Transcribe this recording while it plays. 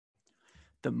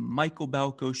The Michael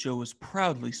Balco Show is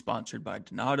proudly sponsored by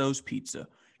Donato's Pizza.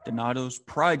 Donato's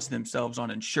prides themselves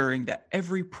on ensuring that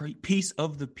every piece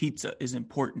of the pizza is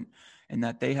important and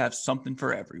that they have something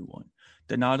for everyone.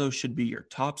 Donato's should be your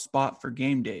top spot for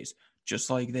game days, just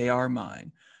like they are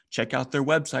mine. Check out their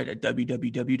website at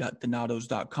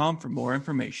www.donatos.com for more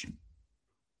information.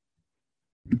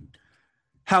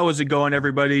 How is it going,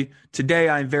 everybody? Today,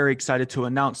 I'm very excited to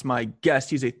announce my guest.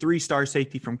 He's a 3-star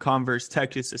safety from Converse,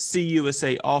 Texas, a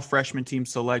CUSA all-freshman team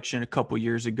selection a couple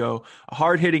years ago, a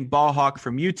hard-hitting ball hawk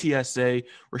from UTSA,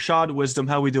 Rashad Wisdom.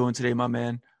 How we doing today, my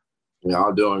man? Yeah,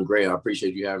 I'm doing great. I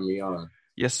appreciate you having me on.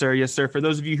 Yes, sir. Yes, sir. For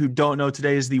those of you who don't know,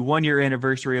 today is the 1-year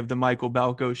anniversary of the Michael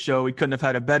Balco Show. We couldn't have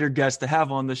had a better guest to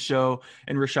have on the show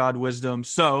in Rashad Wisdom.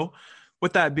 So,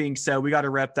 with that being said, we got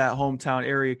to rep that hometown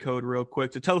area code real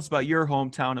quick. So tell us about your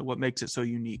hometown and what makes it so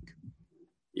unique.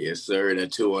 Yes, sir.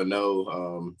 That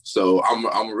 210. So I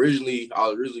was originally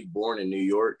born in New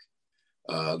York.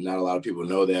 Not a lot of people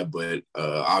know that, but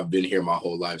I've been here my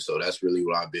whole life. So that's really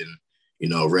what I've been,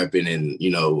 repping and,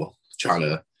 trying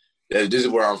to. This is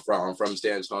where I'm from. I'm from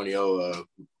San Antonio.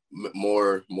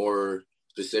 More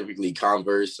specifically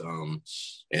Converse. And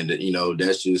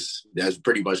that's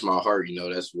pretty much my heart.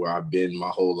 That's where I've been my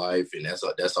whole life, and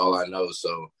that's all I know.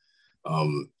 So, I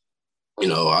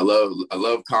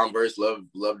love Converse, love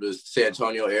the San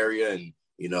Antonio area, and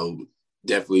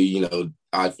definitely,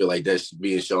 I feel like that's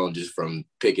being shown just from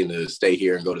picking to stay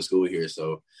here and go to school here.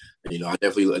 So, I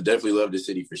definitely love the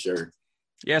city for sure.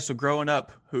 Yeah. So growing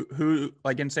up, who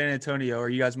like in San Antonio, are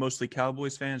you guys mostly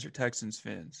Cowboys fans or Texans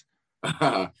fans?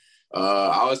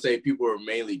 I would say people are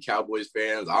mainly Cowboys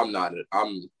fans. I'm not.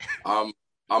 I'm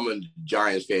a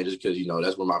Giants fan just because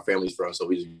that's where my family's from.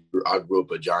 So I grew up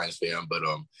a Giants fan. But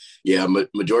yeah,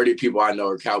 majority of people I know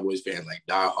are Cowboys fans, like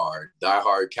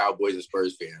diehard Cowboys and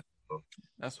Spurs fans. So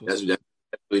that's really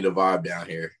the vibe down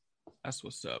here. That's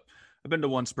what's up. I've been to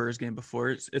one Spurs game before.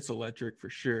 It's electric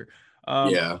for sure.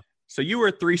 Yeah. So you were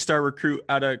a 3-star recruit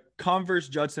at a Converse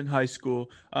Judson High School.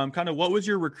 Kind of what was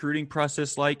your recruiting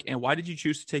process like, and why did you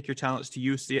choose to take your talents to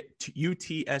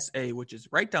UTSA, which is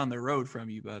right down the road from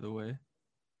you, by the way?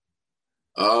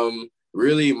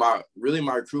 Really my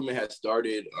recruitment had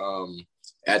started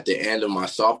at the end of my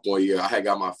sophomore year. I had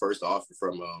got my first offer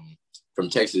from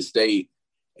Texas State,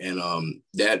 and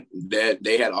that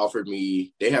they had offered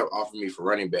me for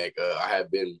running back. I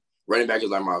had been running back is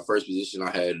like my first position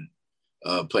I had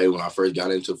played when I first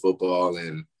got into football,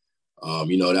 and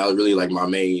that was really like my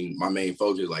main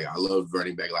focus. Like I loved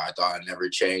running back. Like I thought I'd never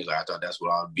change. Like I thought that's what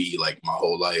I would be like my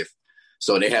whole life.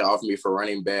 So they had offered me for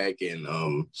running back, and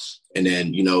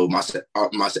then my second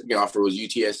offer was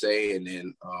UTSA, and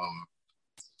then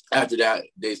after that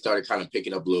they started kind of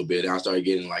picking up a little bit, and I started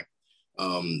getting like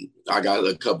I got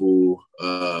a couple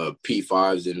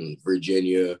P5s in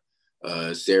Virginia,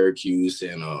 Syracuse,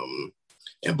 and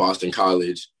Boston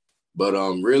College. But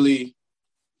really,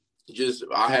 just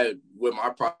with my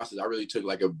process, I really took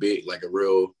like a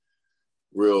real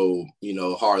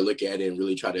hard look at it and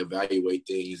really try to evaluate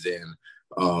things. And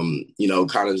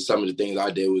kind of some of the things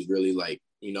I did was really like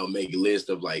make a list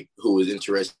of like who was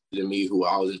interested in me, who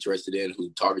I was interested in, who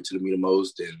targeted me the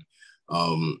most, and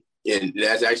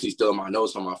that's actually still in my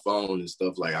notes on my phone and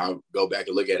stuff. Like I go back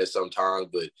and look at it sometimes,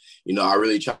 but I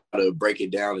really try to break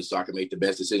it down and so I can make the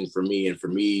best decision for me. And for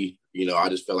me, I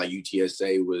just felt like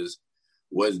UTSA was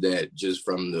that, just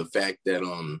from the fact that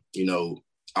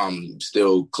I'm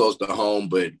still close to home,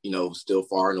 but still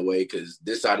far and away, because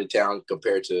this side of town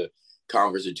compared to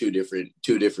Converse are two different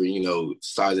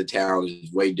sides of town.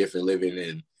 Is way different living,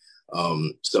 and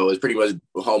so it's pretty much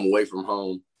home away from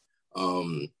home.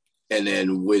 And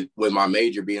then with my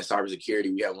major being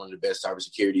cybersecurity, we have one of the best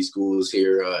cybersecurity schools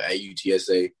here at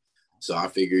UTSA. So I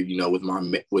figured, with my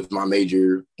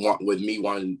major, with me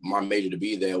wanting my major to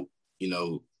be there,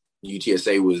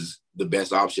 UTSA was the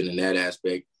best option in that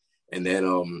aspect. And then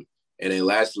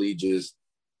lastly, just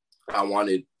I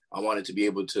wanted to be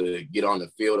able to get on the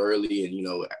field early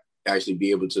and actually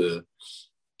be able to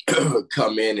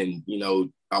come in and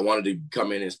I wanted to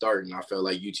come in and start, and I felt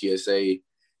like UTSA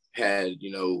had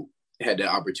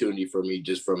that opportunity for me,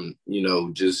 just from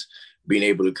just being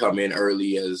able to come in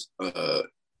early as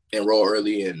enroll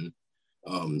early and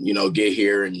get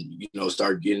here and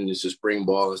start getting into spring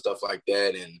ball and stuff like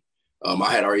that. And I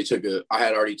had already took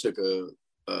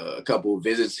a couple of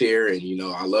visits here, and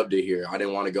I loved it here. I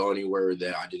didn't want to go anywhere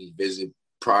that I didn't visit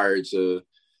prior to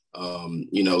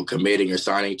committing or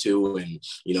signing to, and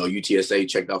UTSA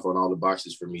checked off on all the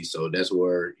boxes for me. So that's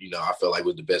where I felt like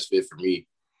was the best fit for me.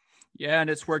 Yeah, and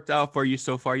it's worked out for you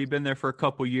so far. You've been there for a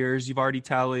couple years. You've already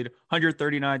tallied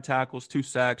 139 tackles, 2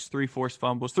 sacks, 3 forced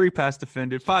fumbles, 3 pass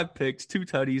defended, 5 picks, 2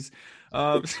 tutties.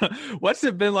 So what's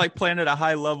it been like playing at a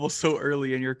high level so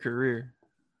early in your career?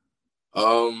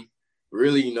 Um,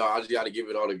 Really, I just got to give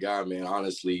it all to God, man.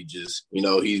 Honestly, just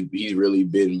he's really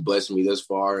been blessing me thus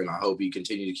far, and I hope he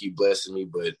continue to keep blessing me.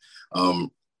 But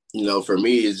for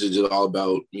me, it's just all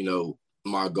about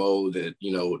my goal that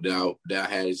that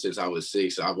I had since I was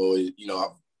 6. I've always I've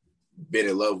been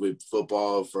in love with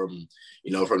football from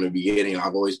the beginning.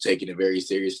 I've always taken it very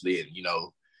seriously, and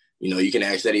you can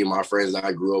ask any of my friends that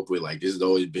I grew up with. Like this has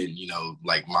always been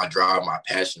like my drive, my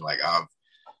passion. Like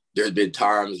there's been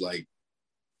times like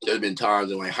there's been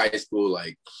times in like high school,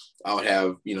 like I would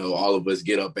have, all of us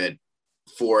get up at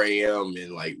 4 a.m.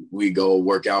 and like we go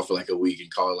work out for like a week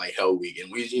and call it like Hell Week.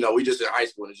 And we just in high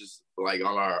school and it's just like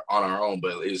on our own,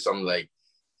 but it's something like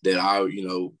that I,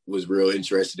 was real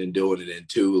interested in doing it. And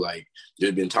too, like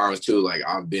there's been times too, like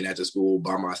I've been at the school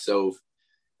by myself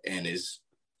and it's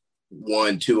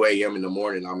 1, 2 a.m. in the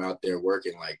morning. I'm out there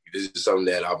working. Like this is something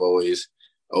that I've always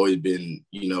been,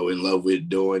 in love with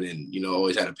doing and,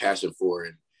 always had a passion for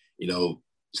it.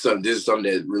 This is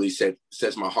something that really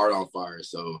sets my heart on fire.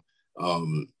 So,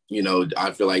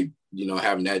 I feel like,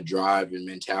 having that drive and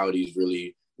mentality is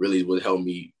really, really would help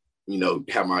me,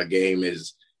 have my game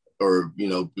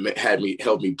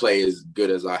help me play as good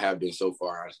as I have been so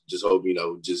far. I just hope,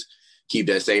 just keep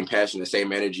that same passion, the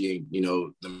same energy,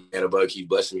 and, the man above keep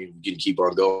blessing me, can keep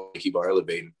on going, keep on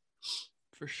elevating.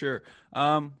 For sure.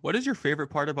 What is your favorite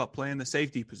part about playing the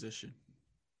safety position?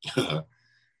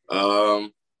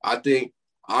 I think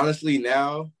honestly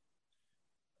now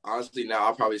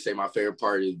I'll probably say my favorite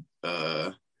part is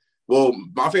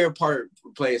my favorite part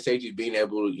playing safety is being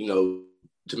able to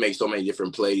make so many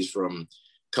different plays, from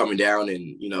coming down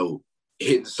and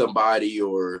hitting somebody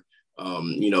or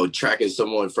tracking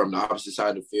someone from the opposite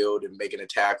side of the field and making a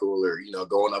tackle, or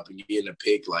going up and getting a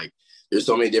pick. Like there's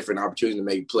so many different opportunities to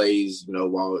make plays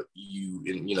while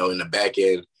in the back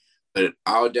end. But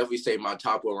I would definitely say my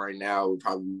top one right now would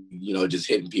probably, just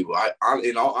hitting people.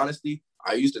 In all honesty,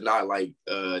 I used to not like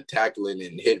tackling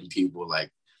and hitting people.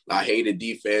 Like I hated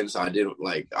defense. I didn't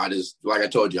like. I just, like I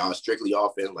told you, I was strictly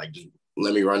offense. Like just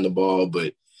let me run the ball.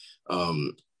 But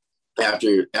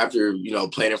after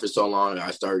playing it for so long,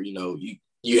 I started.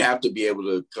 You have to be able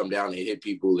to come down and hit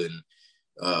people and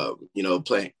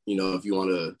play. If you want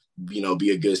to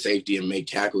be a good safety and make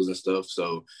tackles and stuff.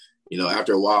 So.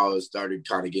 After a while, it started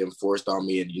kind of getting forced on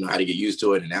me, and I had to get used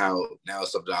to it. And now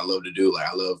it's something I love to do. Like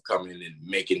I love coming in and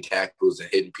making tackles and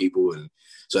hitting people, and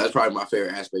so that's probably my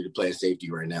favorite aspect of playing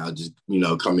safety right now. Just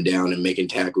coming down and making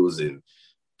tackles, and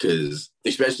because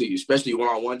especially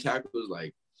one-on-one tackles,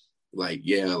 like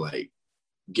getting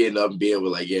up and being able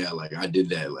to like I did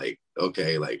that. Like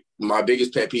okay, like my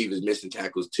biggest pet peeve is missing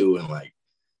tackles too, and like.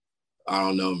 I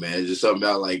don't know, man. It's just something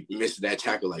about like missing that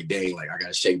tackle. Like, dang, like I got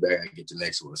to shake back and get to the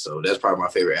next one. So that's probably my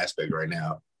favorite aspect right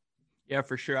now. Yeah,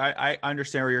 for sure. I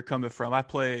understand where you're coming from. I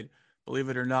played, believe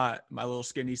it or not, my little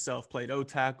skinny self played O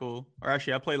tackle, or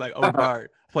actually I played like O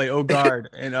guard. Play O guard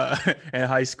in in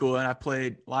high school, and I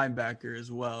played linebacker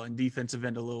as well and defensive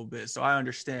end a little bit. So I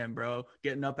understand, bro.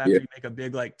 Getting up after Yeah. you make a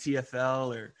big like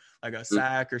TFL or like a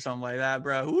sack or something like that,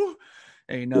 bro. Woo,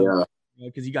 ain't nothing. Yeah.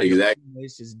 Because you got your Exactly.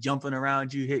 teammates just jumping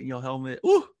around you, hitting your helmet.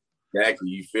 Woo. Exactly.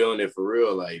 You feeling it for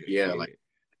real? Like, yeah,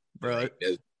 bro. like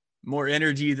that's More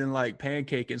energy than like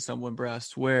pancaking someone, bro. I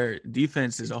swear,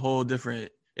 defense is a whole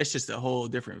different. It's just a whole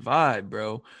different vibe,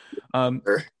 bro.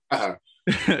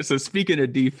 So speaking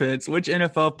of defense, which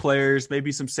NFL players,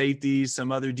 maybe some safeties,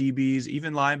 some other DBs,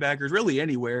 even linebackers, really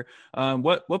anywhere,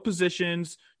 what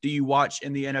positions do you watch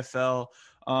in the NFL?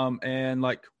 And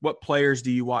like what players do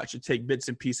you watch and take bits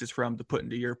and pieces from to put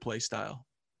into your play style?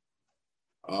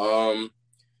 I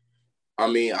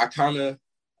mean, I kind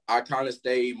of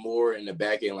stay more in the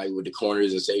back end, like with the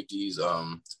corners and safeties.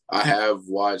 I have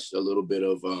watched a little bit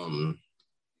of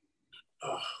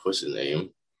what's his name?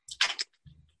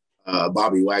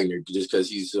 Bobby Wagner, just because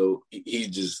he's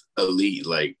just elite.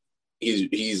 Like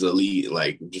he's elite,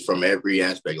 like from every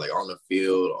aspect, like on the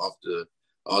field,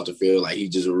 off the field. Like he's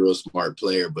just a real smart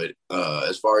player. But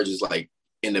as far as just like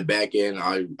in the back end,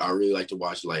 I really like to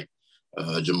watch like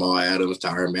Jamal Adams,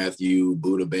 Tyrann Mathieu,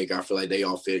 Buda Baker. I feel like they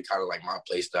all fit kind of like my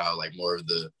play style, like more of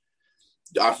the.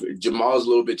 Jamal's a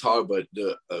little bit taller, but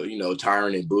the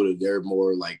Tyrann and Buda, they're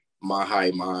more like my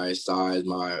height, my size,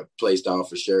 my play style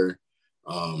for sure.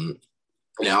 And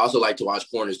I also like to watch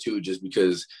corners too, just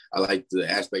because I like the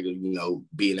aspect of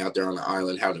being out there on the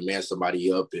island, having to man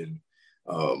somebody up, and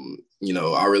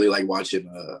I really like watching.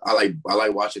 I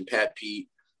like watching Pat Pete.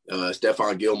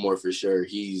 Stephon Gilmore for sure.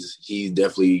 He's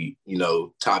definitely,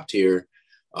 top tier.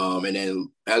 And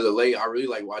then as of late, I really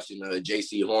like watching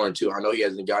J.C. Horn too. I know he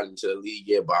hasn't gotten into the league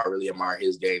yet, but I really admire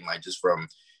his game, like just from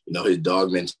his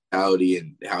dog mentality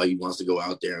and how he wants to go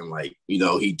out there and like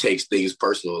he takes things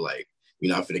personal, like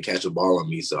I'm finna catch a ball on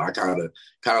me. So I kind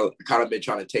of been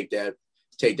trying to take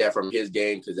that from his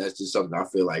game, because that's just something I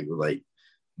feel like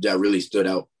that really stood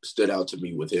out to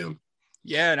me with him.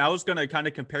 Yeah, and I was going to kind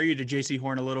of compare you to J.C.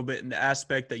 Horn a little bit in the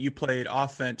aspect that you played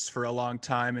offense for a long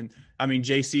time. And I mean,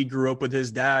 J.C. grew up with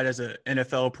his dad as an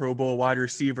NFL Pro Bowl wide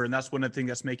receiver, and that's one of the things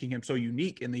that's making him so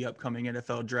unique in the upcoming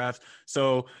NFL drafts.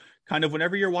 So kind of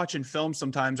whenever you're watching film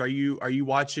sometimes, are you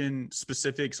watching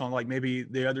specifics on like maybe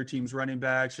the other team's running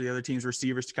backs or the other team's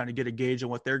receivers to kind of get a gauge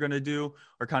on what they're going to do?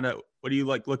 Or kind of what are you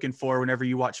like looking for whenever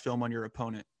you watch film on your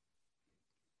opponent?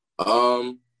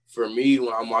 For me,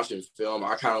 when I'm watching film,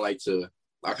 I kind of like to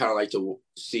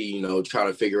see, try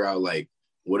to figure out like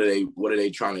what are they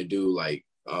trying to do, like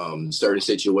certain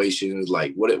situations,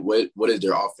 like what is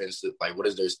their offense, like what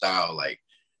is their style, like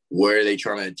where are they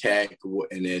trying to attack,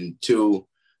 and then two,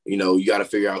 you got to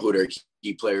figure out who their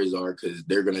key players are, because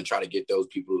they're gonna try to get those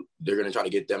people, they're gonna try to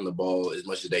get them the ball as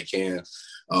much as they can,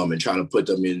 and try to put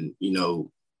them in,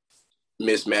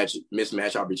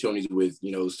 mismatch opportunities with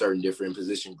certain different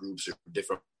position groups or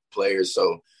different players.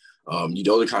 So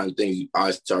those are kind of things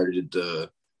I started to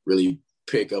really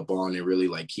pick up on and really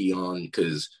like key on,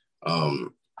 because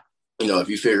if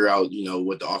you figure out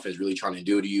what the offense is really trying to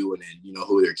do to you, and then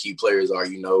who their key players are,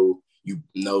 you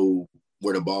know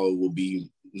where the ball will be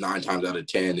 9 times out of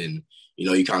 10, and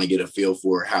you kind of get a feel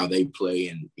for how they play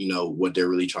and what they're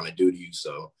really trying to do to you.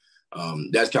 So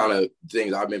that's kind of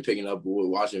things I've been picking up with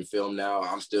watching film now.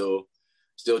 I'm still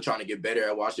trying to get better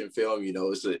at watching film.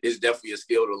 It's definitely a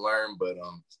skill to learn, but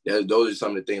those are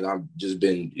some of the things I've just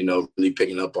been, really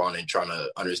picking up on and trying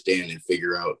to understand and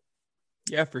figure out.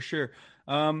 Yeah, for sure.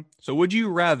 So would you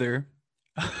rather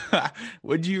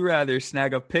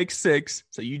snag a pick six?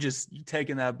 So you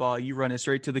taking that ball, you running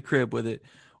straight to the crib with it,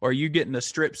 or you getting a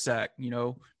strip sack,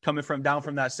 coming down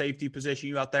from that safety position,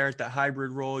 you out there at that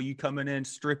hybrid role, you coming in,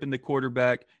 stripping the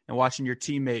quarterback and watching your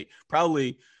teammate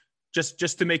probably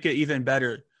just to make it even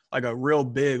better, like a real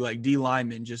big, like D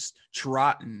lineman just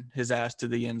trotting his ass to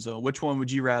the end zone. Which one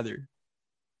would you rather?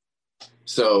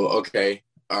 So, okay.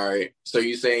 All right. So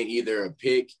you saying either a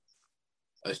pick,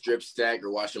 a strip sack,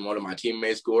 or watching one of my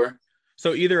teammates score?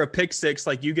 So either a pick six,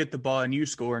 like you get the ball and you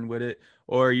scoring with it,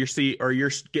 or you're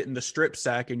getting the strip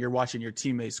sack and you're watching your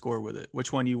teammate score with it.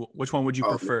 Which one would you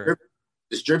prefer?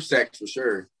 The strip sack for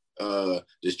sure. The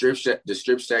strip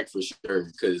sack for sure.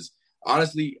 Because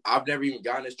honestly, I've never even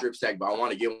gotten a strip sack, but I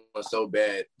want to get one so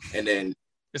bad. And then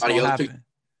somebody else pick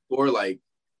score, like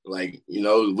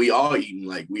we all eating,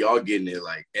 like we all getting it,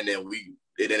 like, and then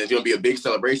it's gonna be a big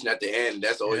celebration at the end.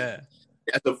 That's always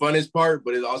that's the funnest part,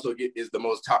 but it also is the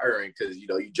most tiring, because you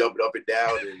jumping up and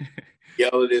down and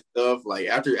yelling and stuff. Like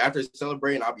after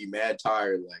celebrating, I'll be mad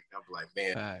tired. Like I'm like,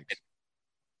 man,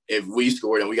 if we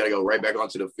score, then we got to go right back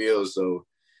onto the field. So,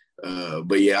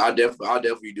 but yeah, I'll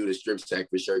definitely do the strip sack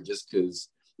for sure, just because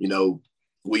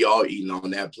we all eating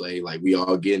on that play, like we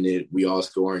all getting it, we all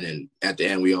scoring, and at the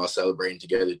end we all celebrating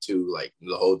together too, like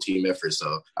the whole team effort.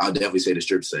 So I'll definitely say the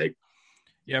strip sack.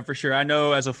 Yeah, for sure. I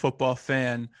know as a football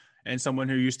fan and someone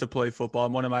who used to play football,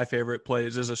 one of my favorite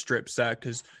plays is a strip sack,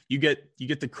 because you get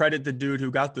to credit the dude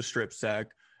who got the strip sack,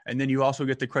 and then you also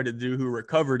get to credit the dude who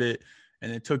recovered it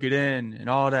and then took it in and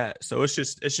all that. So it's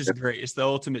just great. It's the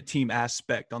ultimate team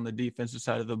aspect on the defensive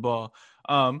side of the ball.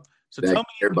 So tell me,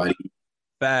 everybody.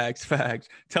 Facts.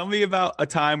 Tell me about a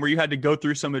time where you had to go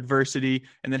through some adversity,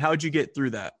 and then how'd you get through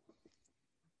that?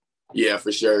 Yeah,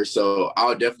 for sure. So I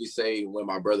would definitely say when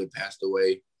my brother passed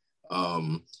away,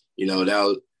 that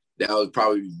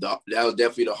was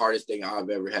definitely the hardest thing I've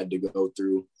ever had to go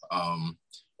through.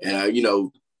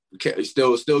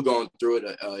 Still going through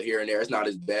it here and there. It's not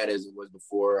as bad as it was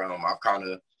before. I've kind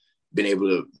of been able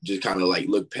to just kind of like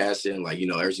look past it and like,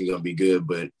 everything's gonna be good.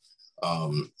 But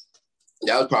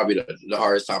that was probably the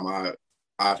hardest time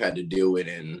I've had to deal with.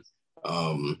 And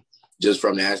just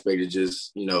from the aspect of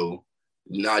just,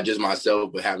 not just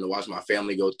myself, but having to watch my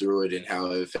family go through it and how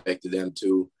it affected them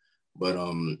too. But,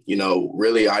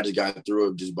 really, I just got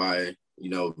through it just by,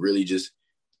 really just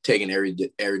taking every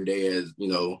day as,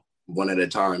 one at a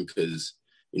time. Because,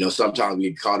 sometimes we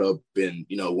get caught up in,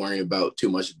 worrying about too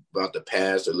much about the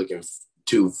past or looking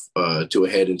too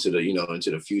ahead into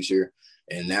the future.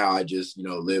 And now I just,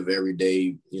 live every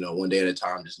day, one day at a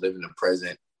time, just live in the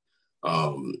present.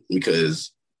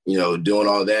 Because, doing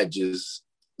all that just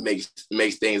makes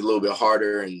things a little bit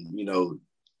harder, and,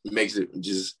 makes it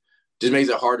just just makes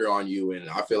it harder on you. And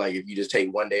I feel like if you just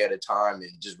take one day at a time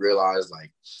and just realize,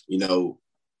 like, you know,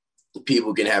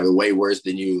 people can have it way worse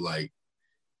than you. Like,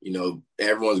 you know,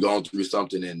 everyone's going through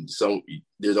something, and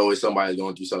there's always somebody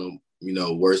going through something, you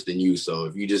know, worse than you. So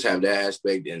if you just have that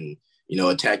aspect and, you know,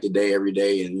 attack the day every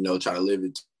day and, you know, try to live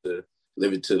it to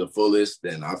the fullest,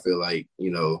 then I feel like,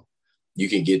 you know, you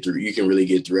can really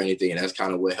get through anything. And that's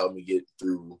kind of what helped me get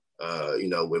through, you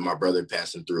know, with my brother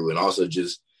passing through, and also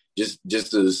just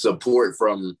the support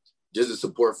from,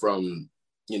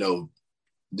 you know,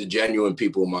 the genuine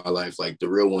people in my life, like the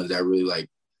real ones that really like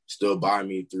stood by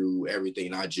me through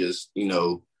everything, not just, you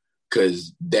know,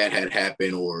 because that had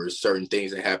happened or certain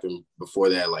things that happened before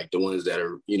that, like the ones that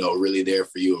are, you know, really there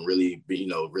for you and really, you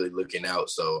know, really looking out.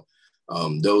 So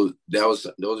those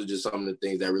are just some of the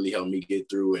things that really helped me get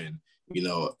through. And, you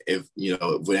know, if, you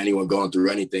know, with anyone going through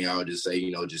anything, I would just say,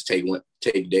 you know, just take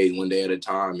days one day at a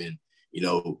time, and, you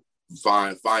know,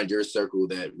 find your circle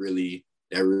that really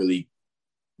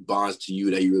bonds to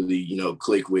you, that you really, you know,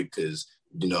 click with, because,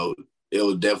 you know,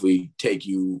 it'll definitely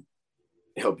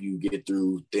help you get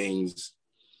through things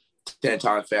 10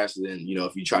 times faster than, you know,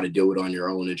 if you try to deal with it on your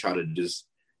own and try to just,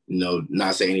 you know,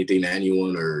 not say anything to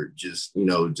anyone, or just, you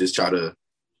know, just try to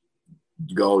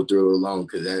go through it alone,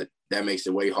 because that makes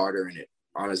it way harder, and it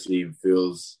honestly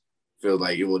feels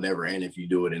like it will never end if you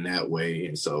do it in that way.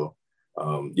 And so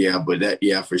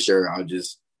for sure, I'll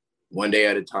just one day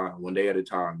at a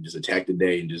time, just attack the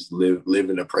day and just live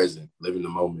in the present, live in the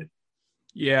moment.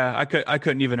 Yeah, I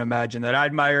couldn't even imagine that. I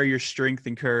admire your strength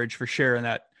and courage for sharing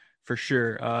that, for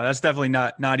sure. That's definitely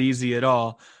not easy at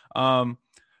all.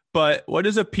 But what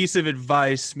is a piece of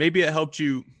advice, maybe it helped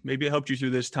you through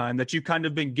this time, that you kind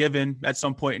of been given at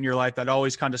some point in your life that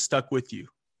always kind of stuck with you?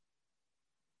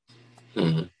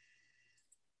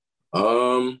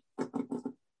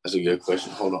 That's a good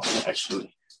question. Hold on,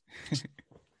 actually.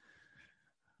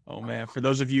 Oh man, for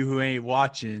those of you who ain't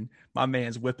watching, my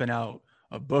man's whipping out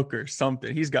a book or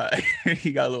something. He got a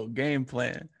little game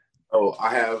plan. Oh, I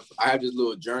have this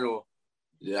little journal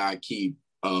that I keep,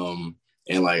 and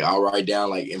like I'll write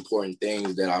down like important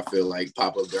things that I feel like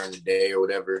pop up during the day or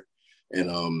whatever.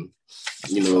 And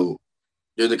you know,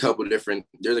 there's a couple of different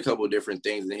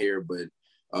things in here, but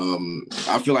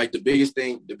I feel like the biggest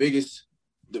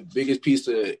piece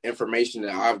of information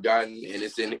that I've gotten, and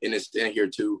it's in here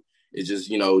too, is just,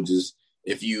 you know, just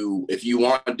if you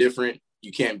want different,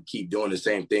 you can't keep doing the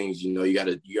same things. You know, you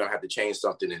gotta have to change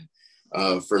something.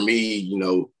 And for me, you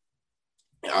know,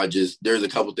 there's a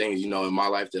couple things, you know, in my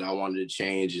life that I wanted to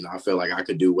change, and I feel like I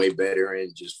could do way better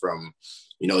in, just from,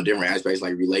 you know, different aspects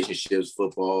like relationships,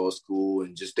 football, school,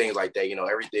 and just things like that, you know,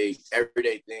 everyday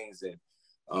things. And,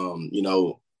 you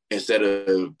know, instead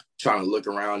of trying to look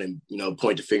around and, you know,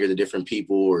 point the finger to different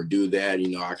people or do that, you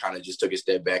know, I kind of just took a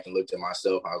step back and looked at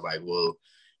myself. I was like, well,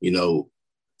 you know,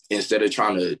 instead of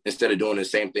doing the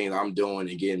same thing I'm doing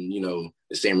and getting, you know,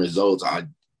 the same results, I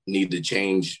need to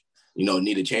change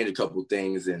a couple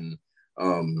things. And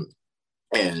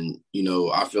you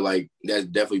know, I feel like that's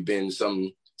definitely been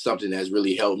something that's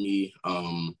really helped me,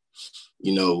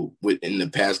 you know, within the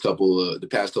past couple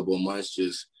of months.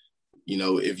 Just, you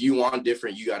know, if you want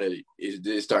different,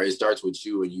 it starts with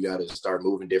you, and you gotta start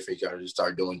moving different. You gotta just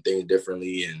start doing things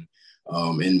differently.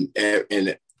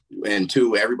 And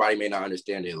two, everybody may not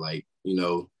understand it, like, you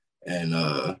know, and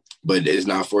but it's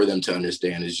not for them to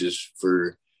understand. It's just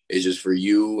for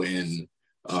you. And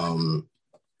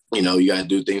you know, you got to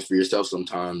do things for yourself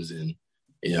sometimes. And,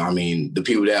 you know, I mean, the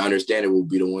people that understand it will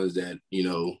be the ones that, you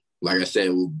know, like I said,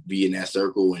 will be in that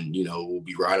circle, and, you know, will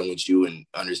be riding with you and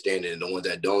understanding. And the ones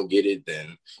that don't get it,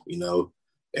 then, you know,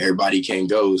 everybody can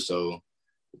go. So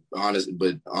honestly,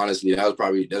 that's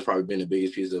probably been the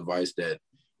biggest piece of advice that,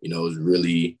 you know, has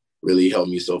really, really helped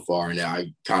me so far. And that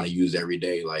I kind of use every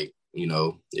day. Like, you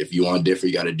know, if you want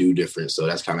different, you got to do different. So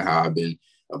that's kind of how I've been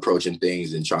approaching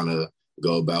things and trying to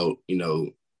go about, you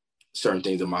know, certain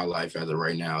things in my life as of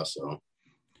right now. So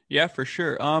Yeah, for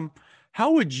sure.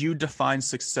 How would you define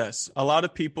success? A lot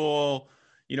of people,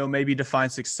 you know, maybe define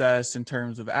success in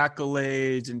terms of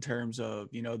accolades, in terms of,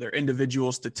 you know, their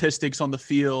individual statistics on the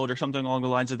field or something along the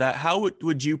lines of that. How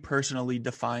would you personally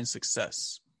define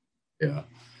success? Yeah.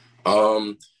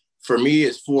 For me,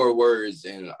 it's 4 words,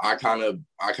 and I kind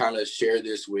of share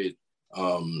this with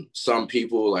some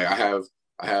people. Like I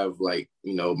have like,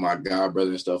 you know, my god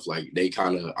brother and stuff, like I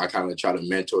kind of try to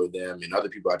mentor them, and other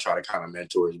people I try to kind of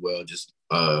mentor as well. Just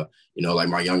you know, like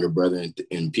my younger brother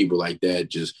and people like that,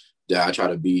 just that I try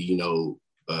to be, you know,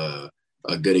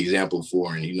 a good example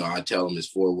for. And, you know, I tell them it's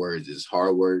 4 words: it's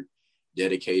hard work,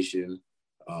 dedication,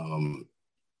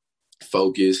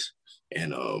 focus,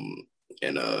 and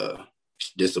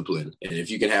discipline. And if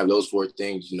you can have those 4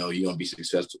 things, you're going to be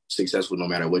successful no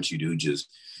matter what you do. Just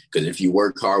because if you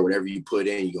work hard, whatever you put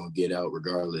in, you're going to get out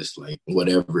regardless, like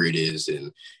whatever it is.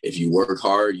 And if you work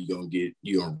hard, you're going to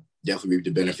definitely reap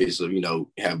the benefits of,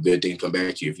 have good things come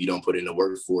back to you. If you don't put in the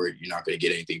work for it, you're not going to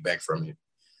get anything back from it.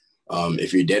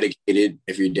 If you're dedicated,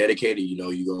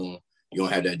 you're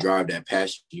gonna have that drive, that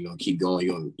passion. You're gonna keep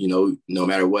going. No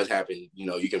matter what happened,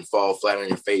 you can fall flat on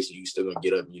your face and you still gonna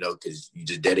get up, because you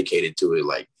just dedicated to it.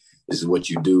 Like, this is what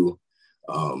you do.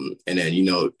 And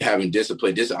then, having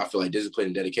discipline, I feel like discipline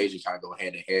and dedication kind of go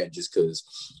hand in hand, just because,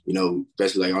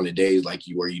 especially like on the days like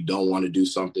where you don't want to do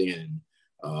something and,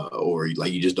 or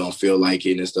like you just don't feel like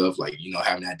it and stuff, like,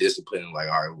 having that discipline, like,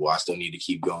 all right, well, I still need to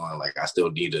keep going. Like, I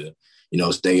still need to,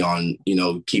 stay on,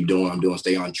 keep doing what I'm doing,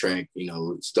 stay on track,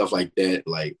 stuff like that.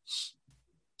 Like,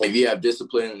 if you have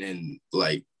discipline and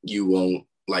like,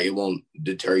 it won't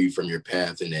deter you from your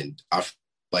path. And then I feel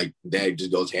like that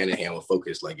just goes hand in hand with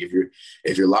focus. Like, if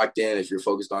you're locked in, if you're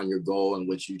focused on your goal and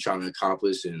what you're trying to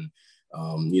accomplish and,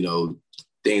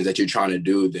 things that you're trying to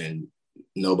do, then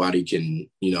nobody can,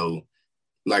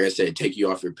 like I said, take you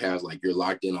off your path. Like, you're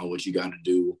locked in on what you got to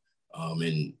do.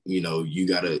 And,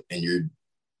 you're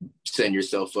setting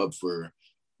yourself up for,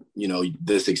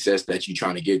 the success that you're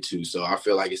trying to get to. So I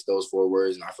feel like it's those 4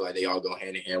 words, and I feel like they all go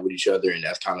hand in hand with each other. And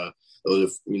that's kind of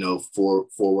those are, four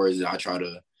words that I try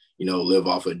to, live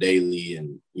off of daily.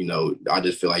 And, I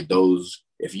just feel like those,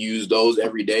 if you use those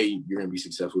every day, you're going to be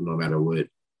successful no matter what.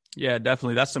 Yeah,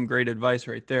 definitely. That's some great advice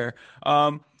right there.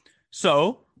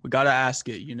 So we got to ask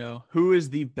it, who is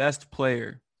the best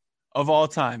player of all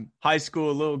time? High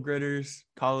school, little gritters,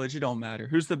 college, it don't matter.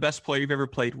 Who's the best player you've ever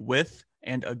played with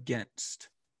and against?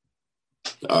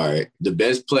 All right. The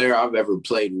best player I've ever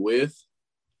played with.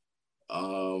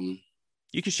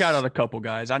 You can shout out a couple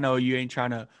guys. I know you ain't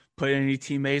trying to put any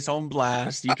teammates on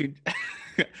blast. You could.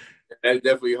 That's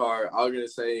definitely hard. I was going to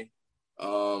say,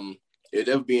 it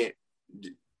definitely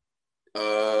be,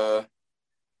 all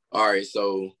right.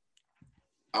 So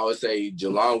I would say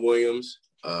Jalon Williams.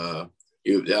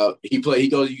 He goes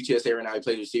to UTSA right now. He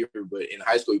plays receiver, but in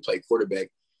high school he played quarterback,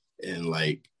 and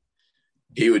like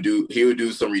he would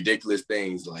do some ridiculous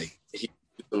things. Like, he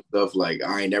do some stuff like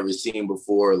I ain't never seen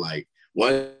before. Like,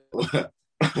 one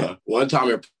time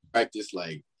in practice,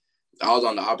 like I was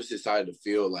on the opposite side of the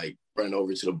field, like running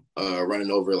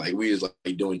over like we was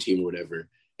like doing team or whatever,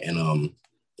 and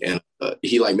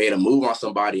he like made a move on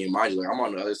somebody, and mind you, like I'm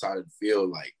on the other side of the field,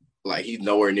 like he's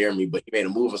nowhere near me, but he made a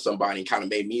move on somebody and kind of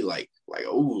made me like,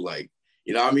 oh, like,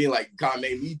 you know what I mean? Like, kind of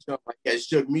made me jump, like, it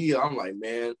shook me. I'm like,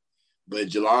 man. But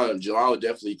Jalon was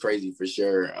definitely crazy for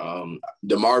sure.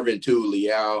 DeMarvin too,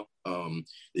 Leal, the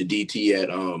DT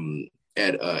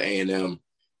at A&M,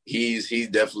 he's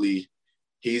definitely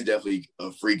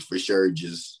a freak for sure.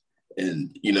 Just,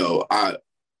 and I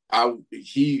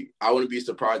wouldn't be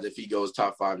surprised if he goes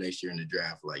top 5 next year in the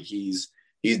draft. Like, he's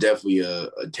definitely a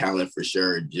talent for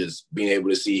sure. Just being able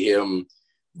to see him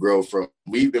grow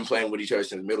we've been playing with each other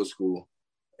since middle school.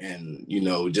 And,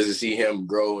 just to see him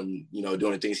grow and,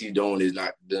 doing the things he's doing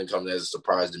doesn't come as a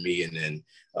surprise to me. And then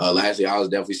lastly, I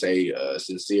would definitely say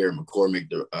Sincere McCormick,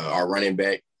 our running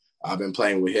back. I've been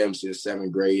playing with him since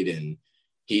 7th grade, and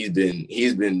he's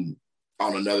been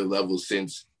on another level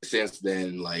since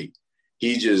then. Like,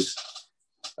 he's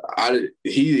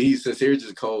Sincere,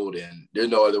 just cold, and there's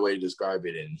no other way to describe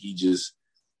it. And he just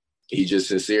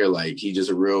sincere. Like, he's just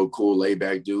a real cool, laid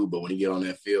back dude. But when he get on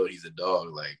that field, he's a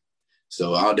dog. Like,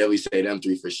 so I'll definitely say them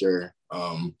 3 for sure.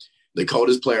 The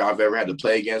coldest player I've ever had to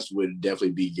play against would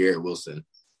definitely be Garrett Wilson.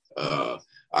 I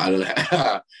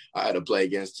had to play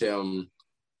against him.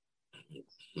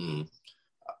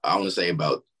 I want to say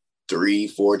about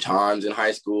 3-4 times in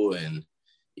high school, and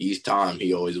each time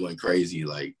he always went crazy.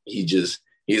 Like, he's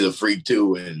a freak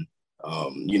too. And,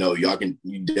 you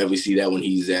definitely see that when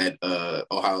he's at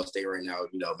Ohio State right now,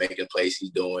 making plays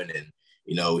he's doing. And,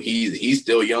 he's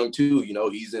still young too.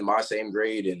 He's in my same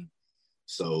grade. And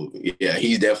so, yeah,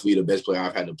 he's definitely the best player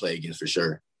I've had to play against for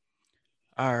sure.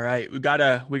 All right. We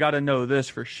gotta know this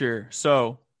for sure.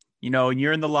 So,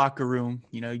 you're in the locker room,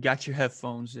 you got your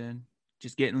headphones in,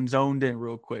 just getting zoned in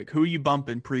real quick. Who are you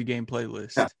bumping pregame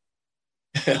playlist?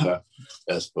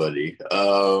 That's funny.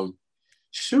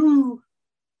 Shoo.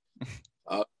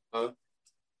 I'll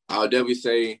definitely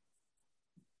say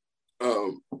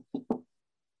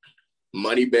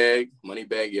Moneybag,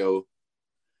 yo.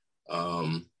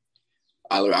 I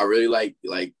really like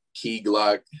Key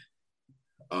Glock.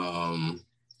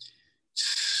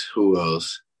 Who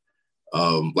else?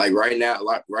 Like right now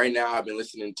I've been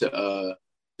listening to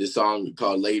this song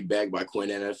called Laid Back by Quinn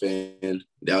NFN.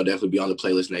 That'll definitely be on the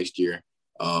playlist next year.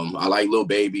 I like Lil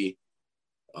Baby.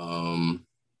 Lil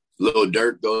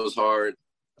Durk goes hard.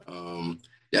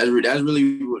 That's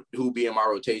really who be in my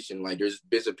rotation. Like there's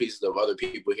bits and pieces of other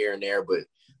people here and there, but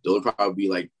those would probably be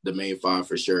like the main five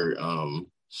for sure.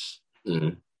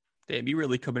 Damn, you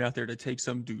really coming out there to take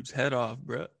some dude's head off,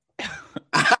 bro.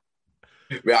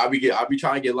 I'll be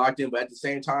trying to get locked in, but at the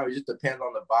same time, it just depends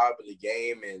on the vibe of the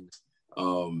game and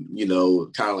you know,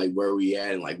 kind of like where we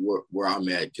at and like where I'm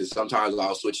at. Because sometimes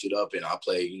I'll switch it up and I'll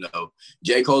play, you know,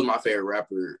 J. Cole's my favorite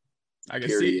rapper. I can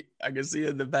see it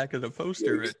in the back of the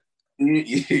poster. Yeah,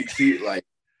 you see, like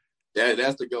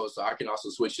that's the goal. So I can also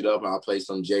switch it up and I'll play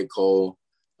some J. Cole.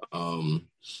 You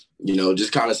know,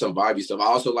 just kind of some vibey stuff. I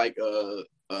also like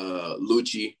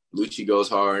Lucci. Lucci goes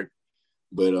hard,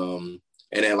 but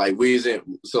and then like we had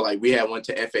went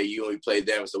to FAU and we played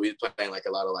them, so we was playing like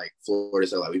a lot of like Florida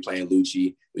stuff. Like we playing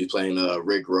Lucci, we playing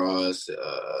Rick Ross,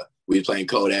 we was playing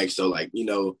Kodak. So like, you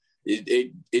know,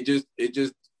 it just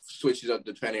switches up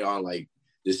depending on like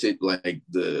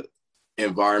the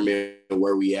environment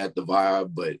where we at, the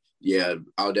vibe. But yeah,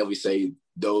 I'll definitely say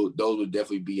those would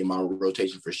definitely be in my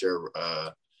rotation for sure,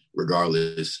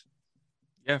 regardless.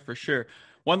 Yeah, for sure.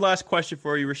 One last question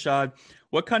for you, Rashad.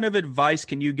 What kind of advice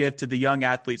can you give to the young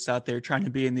athletes out there trying to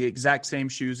be in the exact same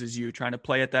shoes as you, trying to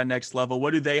play at that next level?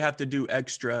 What do they have to do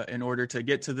extra in order to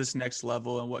get to this next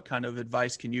level? And what kind of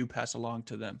advice can you pass along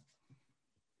to them?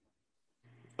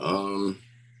 I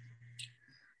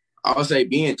would say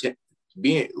being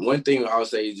one thing I would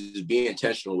say is just be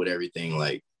intentional with everything.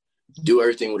 Like do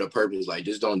everything with a purpose. Like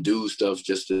just don't do stuff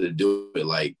just to do it.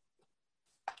 Like,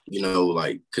 you know,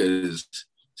 like, cause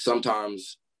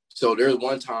sometimes, so there's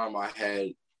one time I had,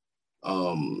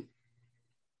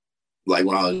 like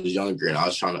when I was younger and I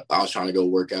was trying to go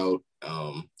work out.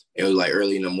 It was like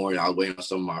early in the morning. I was waiting on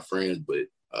some of my friends, but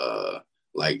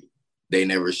like they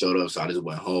never showed up. So I just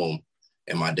went home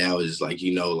and my dad was just like,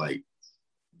 you know, like,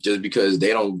 just because they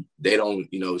don't,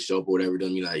 you know, show up or whatever,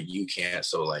 doesn't mean like you can't.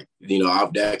 So like, you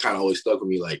know, that kind of always stuck with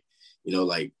me. Like, you know,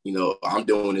 I'm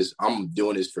doing this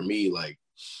for me. Like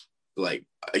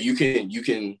you can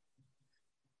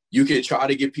try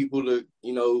to get people to,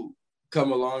 you know,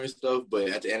 come along and stuff, but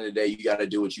at the end of the day, you got to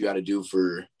do what you got to do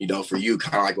for, you know, for you.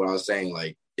 Kind of like what I was saying.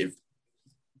 Like if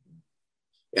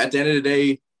at the end of the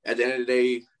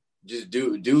day, just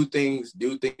do things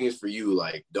for you.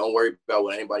 Like don't worry about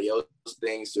what anybody else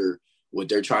thinks or what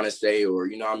they're trying to say, or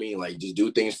you know what I mean. Like just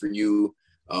do things for you.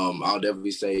 I'll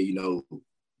definitely say, you know,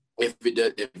 if you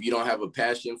don't have a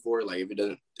passion for it, like if it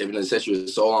doesn't set your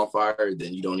soul on fire,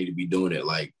 then you don't need to be doing it.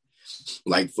 Like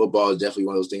football is definitely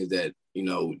one of those things that, you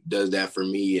know, does that for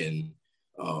me, and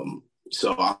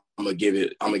so I'm gonna give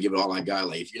it all I got.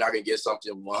 Like if you're not gonna get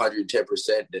something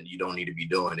 110%, then you don't need to be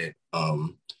doing it.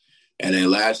 And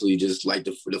then lastly, just like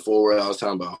the four words I was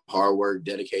talking about: hard work,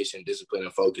 dedication, discipline,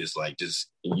 and focus. Like just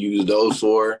use those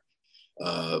four,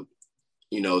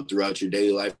 you know, throughout your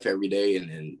daily life every day, and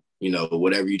then, you know,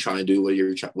 whatever you're trying to do,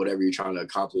 whatever you're trying to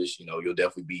accomplish, you know, you'll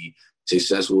definitely be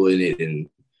successful in it. And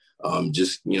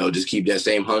just keep that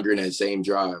same hunger and that same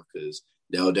drive, because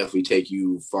that'll definitely take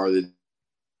you farther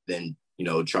than, you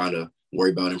know, trying to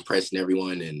worry about impressing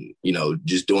everyone and, you know,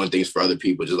 just doing things for other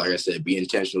people. Just like I said, be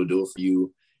intentional, do it for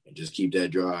you, and just keep that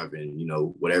drive. And, you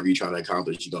know, whatever you're trying to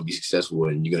accomplish, you're going to be successful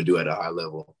and you're going to do it at a high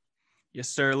level. Yes,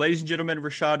 sir. Ladies and gentlemen,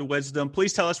 Rashad Wisdom,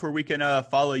 please tell us where we can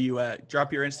follow you at.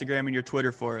 Drop your Instagram and your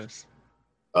Twitter for us.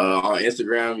 On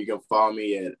Instagram, you can follow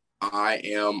me at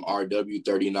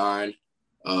IamRW39.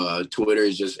 Twitter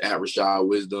is just at Rashad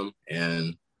Wisdom.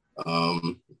 And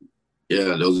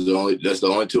yeah, that's the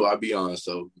only two I'll be on.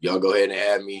 So y'all go ahead and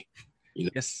add me. You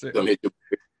know, yes, sir. Come hit your...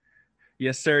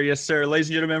 Yes, sir. Yes, sir. Ladies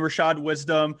and gentlemen, Rashad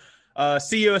Wisdom,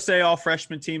 CUSA all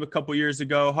freshman team a couple years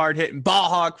ago, hard hitting ball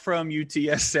hawk from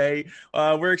UTSA.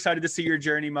 We're excited to see your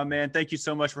journey, my man. Thank you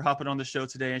so much for hopping on the show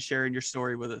today and sharing your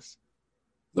story with us.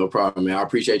 No problem, man. I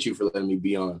appreciate you for letting me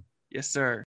be on. Yes, sir.